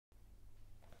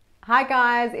Hi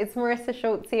guys, it's Marissa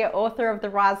Schultz here, author of The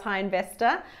Rise High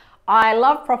Investor. I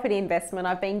love property investment.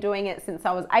 I've been doing it since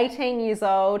I was 18 years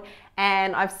old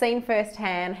and I've seen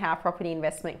firsthand how property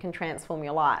investment can transform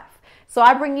your life. So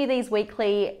I bring you these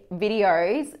weekly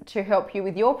videos to help you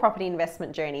with your property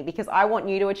investment journey because I want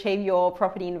you to achieve your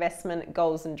property investment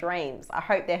goals and dreams. I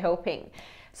hope they're helping.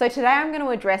 So today I'm going to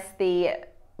address the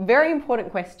very important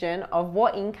question of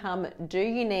what income do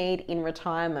you need in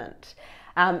retirement?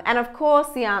 And of course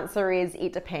the answer is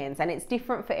it depends and it's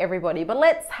different for everybody, but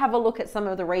let's have a look at some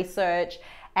of the research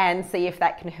and see if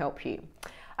that can help you.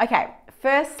 Okay,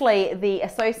 firstly, the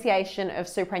Association of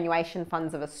Superannuation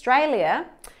Funds of Australia,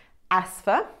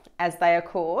 ASFA as they are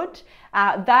called,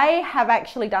 they have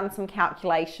actually done some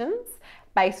calculations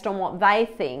based on what they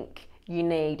think you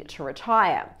need to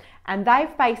retire. And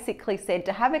they've basically said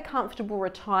to have a comfortable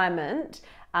retirement,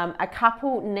 a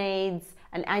couple needs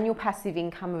an annual passive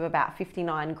income of about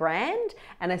 59 grand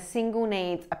and a single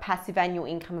needs a passive annual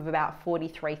income of about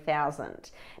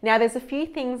 43,000. Now there's a few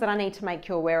things that I need to make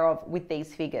you aware of with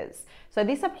these figures. So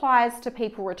this applies to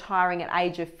people retiring at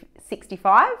age of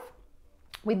 65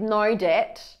 with no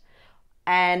debt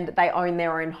and they own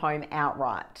their own home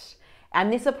outright.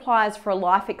 And this applies for a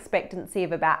life expectancy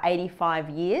of about 85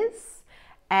 years.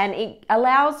 And it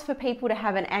allows for people to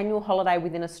have an annual holiday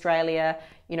within Australia,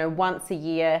 once a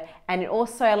year. And it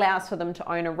also allows for them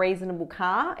to own a reasonable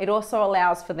car. It also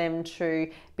allows for them to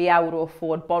be able to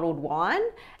afford bottled wine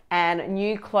and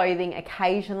new clothing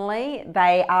occasionally.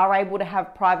 They are able to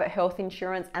have private health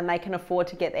insurance and they can afford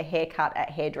to get their hair cut at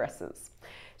hairdressers.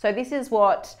 So this is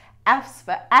what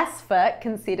ASFA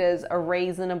considers a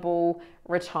reasonable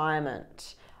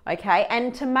retirement. Okay,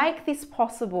 and to make this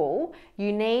possible,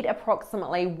 you need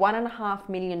approximately $1.5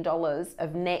 million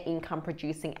of net income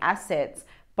producing assets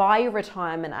by your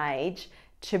retirement age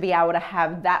to be able to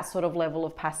have that sort of level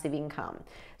of passive income.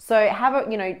 So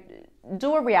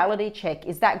do a reality check.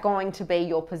 Is that going to be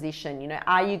your position?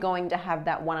 Are you going to have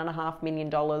that $1.5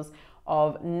 million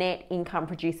of net income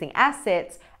producing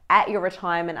assets at your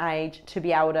retirement age to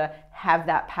be able to have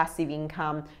that passive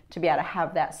income, to be able to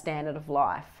have that standard of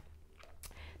life?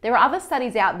 There are other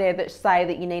studies out there that say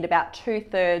that you need about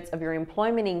 2/3 of your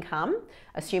employment income,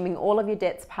 assuming all of your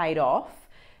debt's paid off.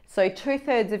 So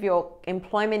 2/3 of your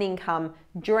employment income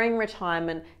during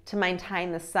retirement to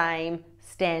maintain the same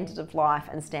standard of life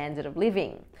and standard of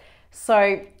living.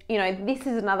 So, this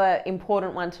is another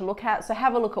important one to look at. So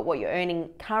have a look at what you're earning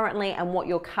currently and what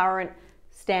your current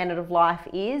standard of life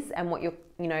is and what your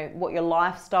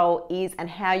lifestyle is and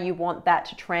how you want that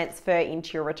to transfer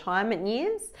into your retirement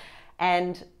years.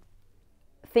 And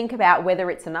think about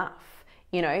whether it's enough.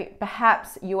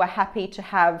 Perhaps you are happy to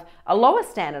have a lower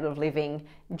standard of living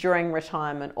during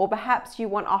retirement, or perhaps you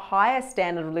want a higher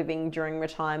standard of living during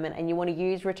retirement and you want to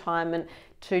use retirement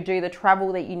to do the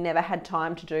travel that you never had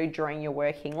time to do during your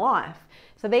working life.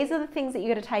 So these are the things that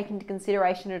you've got to take into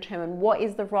consideration to determine what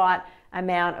is the right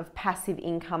amount of passive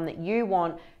income that you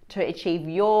want to achieve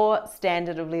your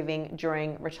standard of living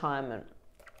during retirement.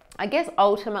 I guess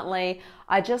ultimately,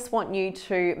 I just want you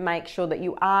to make sure that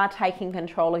you are taking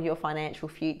control of your financial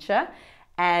future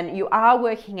and you are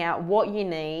working out what you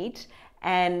need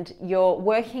and you're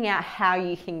working out how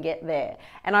you can get there.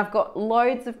 And I've got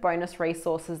loads of bonus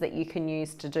resources that you can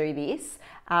use to do this.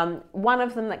 One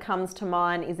of them that comes to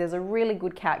mind is there's a really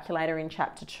good calculator in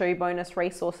Chapter 2, bonus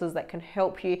resources that can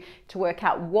help you to work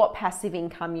out what passive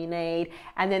income you need.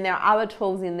 And then there are other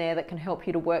tools in there that can help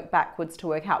you to work backwards to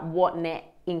work out what net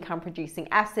income producing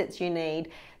assets you need,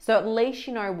 so at least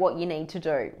you know what you need to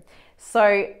do.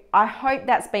 So I hope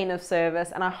that's been of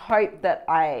service and I hope that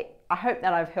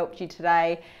I've helped you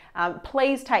today.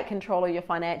 Please take control of your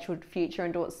financial future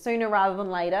and do it sooner rather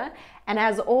than later. And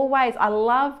as always, I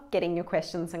love getting your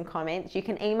questions and comments. You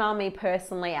can email me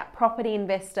personally at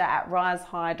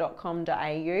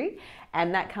propertyinvestor@risehigh.com.au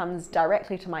and that comes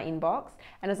directly to my inbox.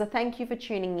 And as a thank you for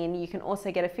tuning in, you can also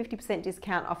get a 50%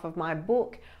 discount off of my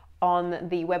book on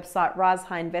the website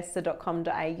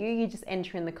risehighinvestor.com.au. You just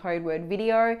enter in the code word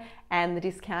video and the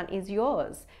discount is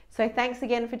yours. So thanks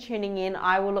again for tuning in.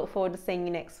 I will look forward to seeing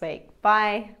you next week.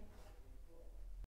 Bye.